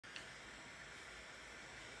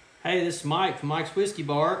Hey, this is Mike from Mike's Whiskey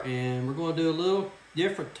Bar, and we're going to do a little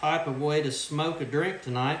different type of way to smoke a drink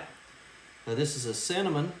tonight. This is a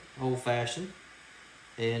cinnamon old-fashioned,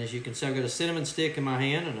 and as you can see, I've got a cinnamon stick in my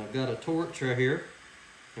hand, and I've got a torch right here,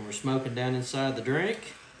 and we're smoking down inside the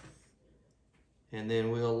drink. And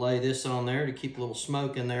then we'll lay this on there to keep a little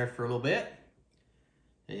smoke in there for a little bit,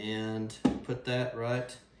 and put that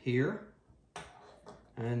right here.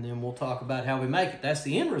 And then we'll talk about how we make it. That's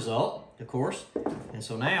the end result, of course. And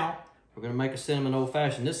so now we're going to make a cinnamon old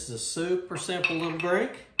fashioned. This is a super simple little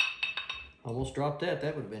drink. Almost dropped that.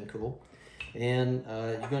 That would have been cool. And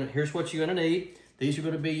here's what you're going to need. These are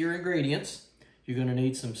going to be your ingredients. You're going to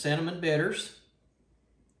need some cinnamon bitters.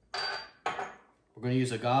 We're going to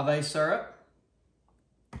use agave syrup.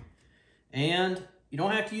 And you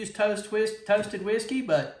don't have to use toasted whiskey,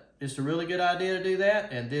 but it's a really good idea to do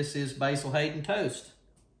that. And this is Basil Hayden toast.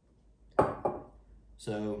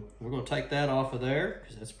 So we're going to take that off of there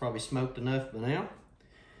because that's probably smoked enough by now.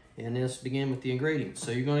 And let's begin with the ingredients. So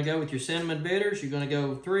you're going to go with your cinnamon bitters. You're going to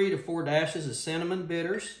go 3 to 4 dashes of cinnamon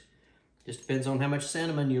bitters. Just depends on how much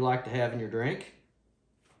cinnamon you like to have in your drink.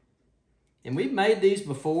 And we've made these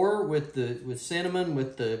before with cinnamon,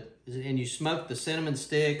 and you smoke the cinnamon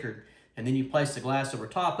stick, and then you place the glass over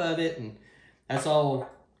top of it, and that's all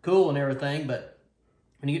cool and everything. But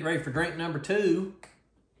when you get ready for drink number 2,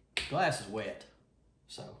 the glass is wet.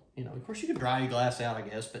 So, of course you can dry your glass out, I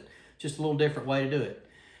guess, but just a little different way to do it.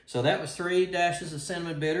 So that was 3 dashes of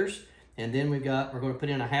cinnamon bitters. And then we're going to put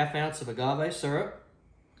in a 1/2 ounce of agave syrup.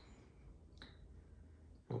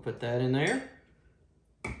 We'll put that in there.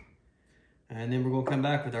 And then we're going to come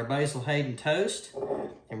back with our Basil Hayden toast.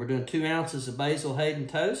 And we're doing 2 ounces of Basil Hayden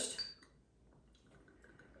toast.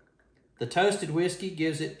 The toasted whiskey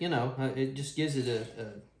gives it, it just gives it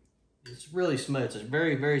it's really smooth. It's a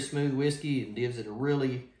very, very smooth whiskey and gives it a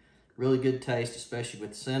really, really good taste, especially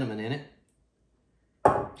with cinnamon in it.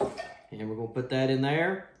 And we're going to put that in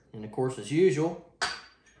there. And of course, as usual,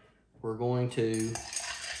 we're going to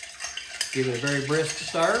give it a very brisk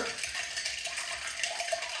stir.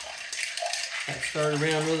 That stirred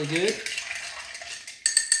around really good.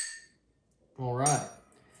 All right.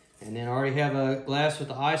 And then I already have a glass with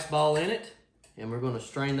the ice ball in it. And we're going to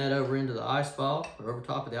strain that over into the ice ball, or over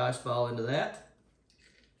top of the ice ball into that.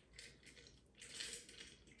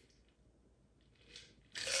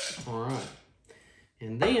 All right.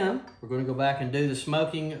 And then we're going to go back and do the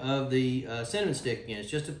smoking of the cinnamon stick again. It's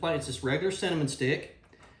just it's this regular cinnamon stick.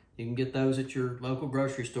 You can get those at your local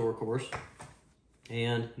grocery store, of course.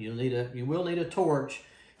 And you will need a torch.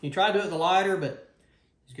 You try to do it with a lighter, but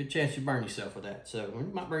there's a good chance you burn yourself with that. So you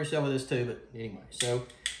might burn yourself with this too, but anyway. So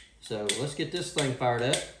let's get this thing fired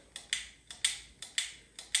up.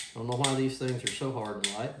 I don't know why these things are so hard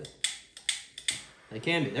to light, but they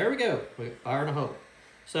can be. There we go. We got fire in a hole.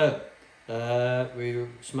 So we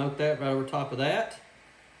smoke that right over top of that,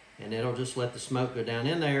 and it'll just let the smoke go down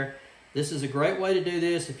in there. This is a great way to do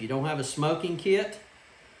this if you don't have a smoking kit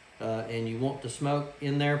and you want to smoke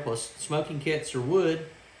in there. Plus, smoking kits are wood.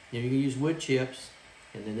 You can use wood chips,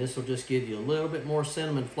 and then this will just give you a little bit more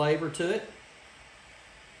cinnamon flavor to it.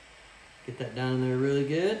 Get that down in there really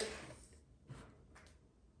good.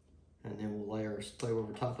 And then we'll lay our flavor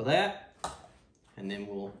over top of that. And then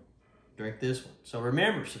we'll drink this one. So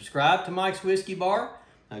remember, subscribe to Mike's Whiskey Bar.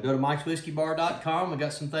 Go to mikeswhiskeybar.com. We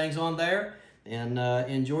got some things on there. And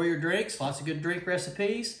enjoy your drinks. Lots of good drink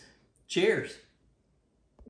recipes. Cheers.